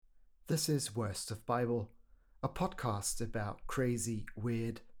This is Worst of Bible, a podcast about crazy,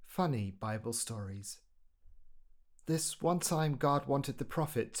 weird, funny Bible stories. This one time God wanted the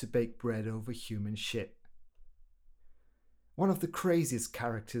prophet to bake bread over human shit. One of the craziest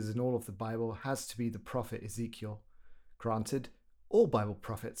characters in all of the Bible has to be the prophet Ezekiel. Granted, all Bible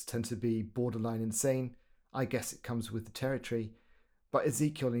prophets tend to be borderline insane. I guess it comes with the territory. But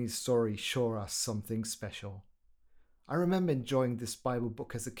Ezekiel and his story sure are something special. I remember enjoying this Bible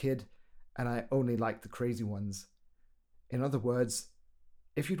book as a kid, and I only liked the crazy ones. In other words,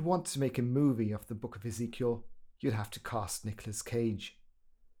 if you'd want to make a movie of the book of Ezekiel, you'd have to cast Nicolas Cage.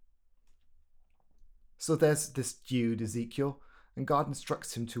 So there's this dude, Ezekiel, and God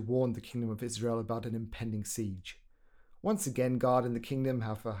instructs him to warn the kingdom of Israel about an impending siege. Once again, God and the kingdom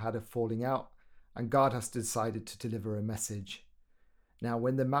have had a falling out, and God has decided to deliver a message. Now,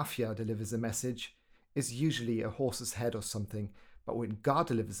 when the mafia delivers a message, it's usually a horse's head or something, but when God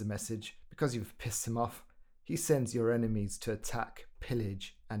delivers a message, because you've pissed him off, he sends your enemies to attack,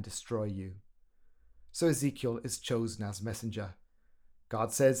 pillage, and destroy you. So Ezekiel is chosen as messenger.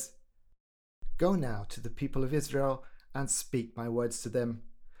 God says, "Go now to the people of Israel and speak my words to them.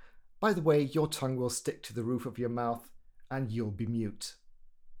 By the way, your tongue will stick to the roof of your mouth, and you'll be mute."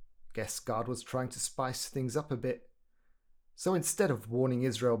 Guess God was trying to spice things up a bit. So instead of warning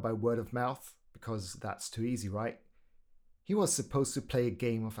Israel by word of mouth, because that's too easy, right? He was supposed to play a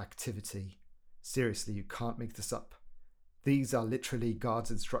game of activity. Seriously, you can't make this up. These are literally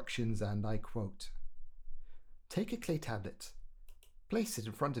God's instructions, and I quote, "Take a clay tablet, place it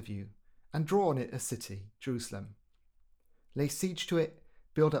in front of you, and draw on it a city, Jerusalem. Lay siege to it,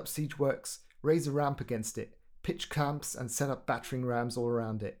 build up siege works, raise a ramp against it, pitch camps, and set up battering rams all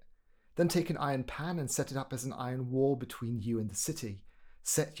around it. Then take an iron pan and set it up as an iron wall between you and the city.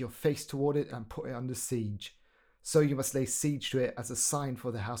 Set your face toward it and put it under siege. So you must lay siege to it as a sign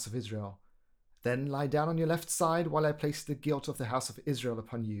for the house of Israel. Then lie down on your left side while I place the guilt of the house of Israel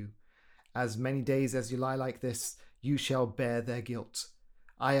upon you. As many days as you lie like this, you shall bear their guilt.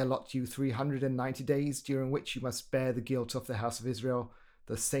 I allot you 390 days, during which you must bear the guilt of the house of Israel,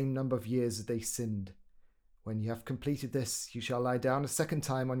 the same number of years that they sinned. When you have completed this, you shall lie down a second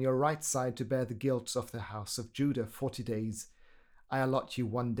time on your right side to bear the guilt of the house of Judah 40 days. I allot you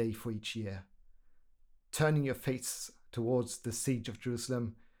 1 day for each year. Turning your face towards the siege of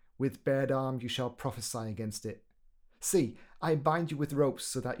Jerusalem, with bared arm you shall prophesy against it. See, I bind you with ropes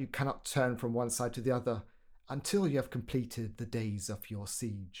so that you cannot turn from one side to the other until you have completed the days of your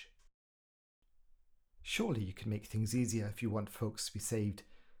siege." Surely you can make things easier if you want folks to be saved.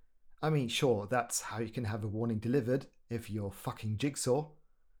 I mean, sure, that's how you can have a warning delivered if you're fucking Jigsaw.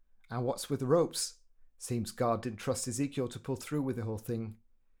 And what's with the ropes? Seems God didn't trust Ezekiel to pull through with the whole thing.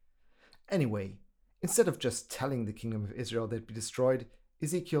 Anyway, instead of just telling the kingdom of Israel they'd be destroyed,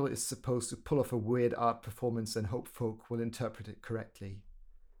 Ezekiel is supposed to pull off a weird art performance and hope folk will interpret it correctly.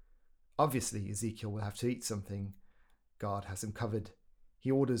 Obviously, Ezekiel will have to eat something. God has him covered.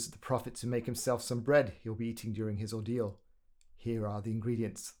 He orders the prophet to make himself some bread he'll be eating during his ordeal. Here are the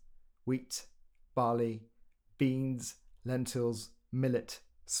ingredients: wheat, barley, beans, lentils, millet,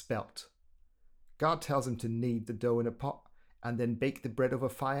 spelt. God tells him to knead the dough in a pot and then bake the bread over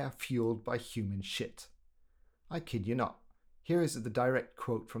fire fueled by human shit. I kid you not. Here is the direct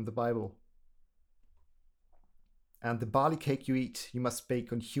quote from the Bible. "And the barley cake you eat, you must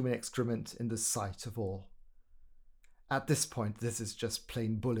bake on human excrement in the sight of all." At this point, this is just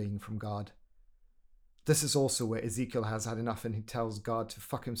plain bullying from God. This is also where Ezekiel has had enough and he tells God to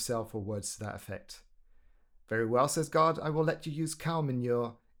fuck himself, or words to that effect. "Very well," says God, "I will let you use cow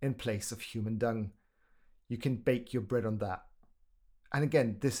manure in place of human dung. You can bake your bread on that." And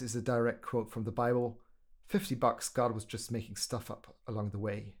again, this is a direct quote from the Bible. $50, God was just making stuff up along the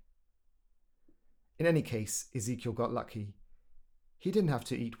way. In any case, Ezekiel got lucky. He didn't have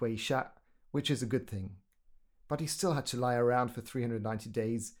to eat where he shat, which is a good thing. But he still had to lie around for 390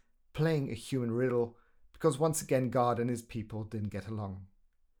 days, playing a human riddle, because once again God and his people didn't get along.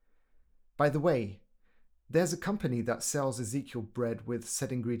 By the way, there's a company that sells Ezekiel bread with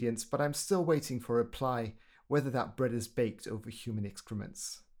said ingredients, but I'm still waiting for a reply whether that bread is baked over human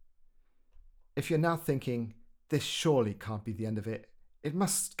excrements. If you're now thinking, this surely can't be the end of it, it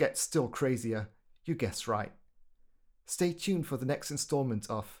must get still crazier, you guessed right. Stay tuned for the next installment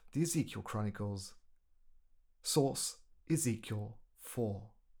of the Ezekiel Chronicles. Source: Ezekiel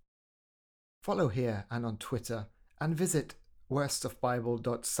 4. Follow here and on Twitter, and visit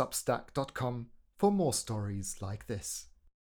worstofbible.substack.com for more stories like this.